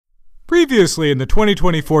Previously in the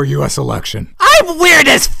 2024 U.S. election. I'm weird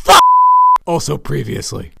as fuck! Also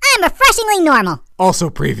previously. I'm refreshingly normal.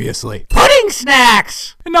 Also previously. Pudding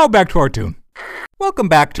snacks! And now back to our tune. Welcome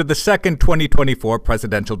back to the second 2024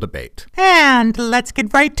 presidential debate. And let's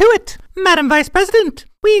get right to it. Madam Vice President,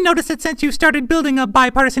 we noticed that since you started building a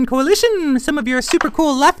bipartisan coalition, some of your super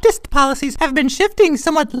cool leftist policies have been shifting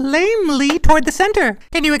somewhat lamely toward the center.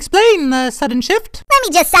 Can you explain the sudden shift? Let me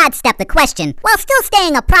just sidestep the question while still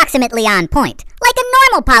staying approximately on point, like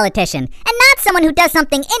a normal politician, and not someone who does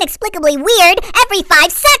something inexplicably weird every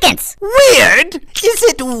 5 seconds. Weird? Is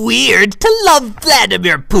it weird to love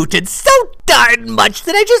Vladimir Putin so darn much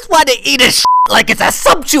that I just want to eat his like it's a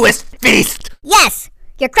sumptuous feast? Yes.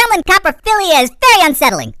 Your Kremlin coprophilia is very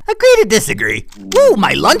unsettling. Agree to disagree. Ooh,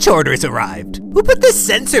 my lunch order's arrived. Who put this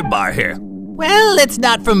censor bar here? Well, it's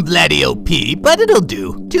not from Vladdy OP, but it'll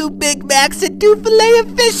do. 2 Big Macs and 2 filet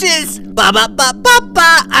of fishes.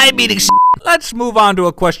 Ba-ba-ba-ba-ba, I'm eating Let's move on to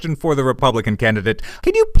a question for the Republican candidate.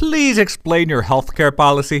 Can you please explain your healthcare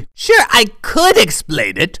policy? Sure, I could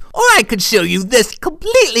explain it, or I could show you this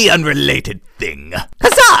completely unrelated thing.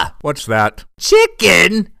 Huzzah! What's that?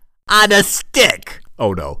 Chicken on a stick.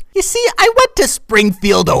 Oh no. You see, I went to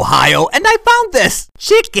Springfield, Ohio, and I found this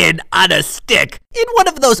chicken on a stick in one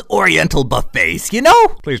of those Oriental buffets, you know?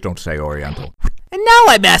 Please don't say Oriental. And now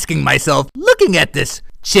I'm asking myself, looking at this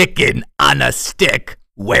chicken on a stick,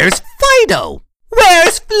 where's Fido?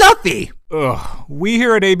 Where's Fluffy? Ugh. We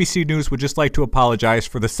here at ABC News would just like to apologize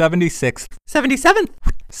for the 77th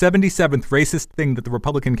racist thing that the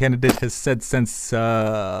Republican candidate has said since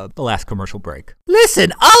the last commercial break.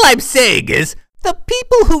 Listen, all I'm saying is, the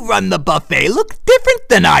people who run the buffet look different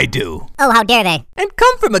than I do. Oh, how dare they? And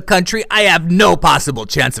come from a country I have no possible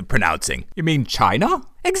chance of pronouncing. You mean China?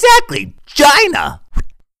 Exactly, China.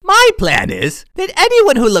 My plan is that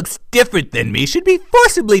anyone who looks different than me should be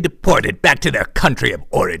forcibly deported back to their country of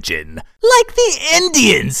origin. Like the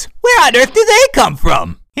Indians. Where on earth do they come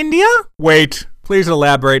from? India? Wait, please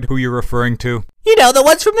elaborate who you're referring to. You know, the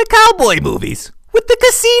ones from the cowboy movies. With the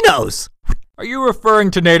casinos. Are you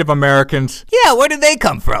referring to Native Americans? Yeah, where do they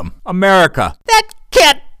come from? America. That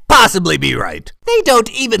can't possibly be right. They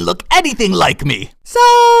don't even look anything like me. So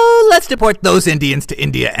let's deport those Indians to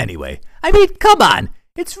India anyway. I mean, come on.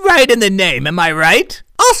 It's right in the name, am I right?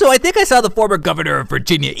 Also, I think I saw the former governor of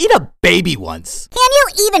Virginia eat a baby once. Can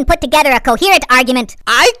you even put together a coherent argument?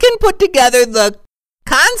 I can put together the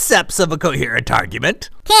concepts of a coherent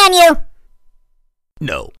argument. Can you?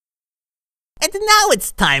 No. And now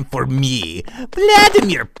it's time for me,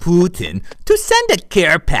 Vladimir Putin, to send a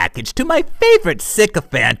care package to my favorite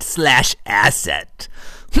sycophant / asset.